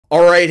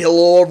Alright,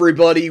 hello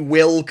everybody,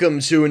 welcome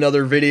to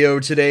another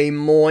video today.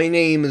 My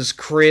name is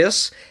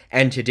Chris,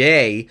 and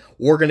today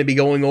we're going to be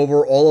going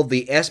over all of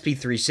the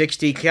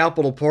SB360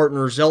 Capital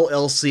Partners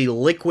LLC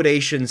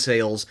liquidation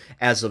sales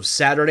as of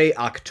Saturday,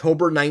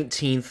 October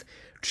 19th,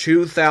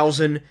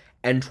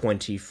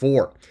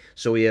 2024.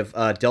 So we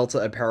have Delta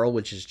Apparel,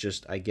 which is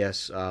just, I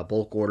guess,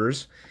 bulk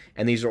orders.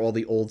 And these are all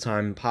the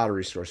old-time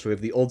pottery stores. So we have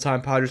the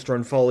old-time pottery store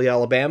in Foley,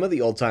 Alabama, the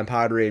old-time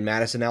pottery in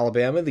Madison,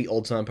 Alabama, the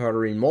old-time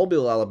pottery in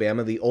Mobile,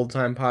 Alabama, the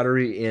old-time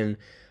pottery in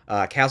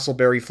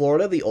Castleberry,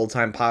 Florida, the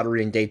old-time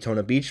pottery in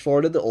Daytona Beach,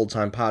 Florida, the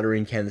old-time pottery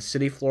in Kansas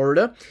City,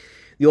 Florida,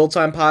 the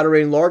old-time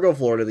pottery in Largo,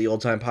 Florida, the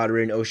old-time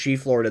pottery in Oshie,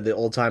 Florida, the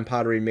old-time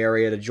pottery in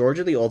Marietta,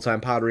 Georgia, the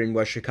old-time pottery in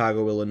West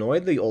Chicago, Illinois,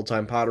 the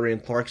old-time pottery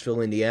in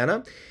Clarksville,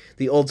 Indiana,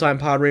 the old-time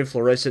pottery in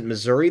Florissant,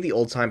 Missouri, the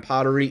old-time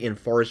pottery in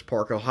Forest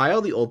Park,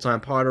 Ohio, the old-time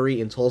pottery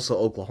in Tulsa,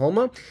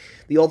 Oklahoma,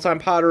 the old-time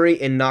pottery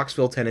in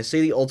Knoxville, Tennessee,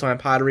 the old-time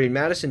pottery in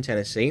Madison,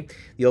 Tennessee,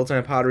 the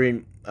old-time pottery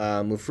in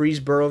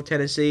Murfreesboro,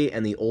 Tennessee,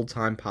 and the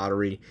old-time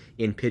pottery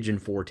in Pigeon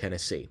Forge,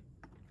 Tennessee.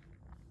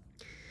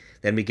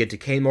 Then we get to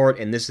Kmart,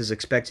 and this is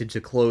expected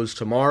to close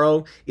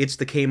tomorrow. It's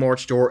the Kmart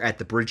store at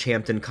the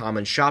Bridgehampton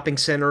Commons Shopping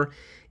Center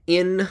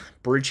in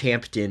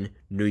Bridgehampton,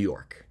 New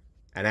York.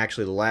 And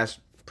actually, the last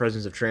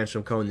presence of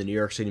Transform Co. in the New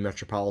York City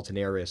metropolitan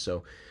area,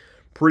 so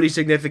pretty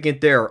significant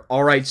there.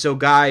 Alright, so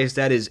guys,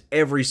 that is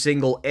every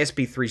single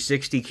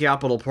SB360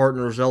 Capital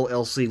Partners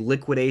LLC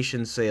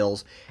liquidation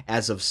sales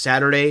as of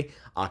Saturday,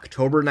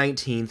 October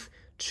 19th,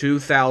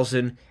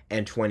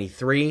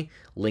 2023.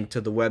 Link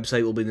to the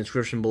website will be in the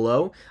description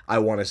below. I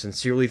want to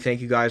sincerely thank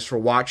you guys for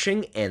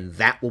watching, and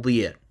that will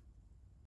be it.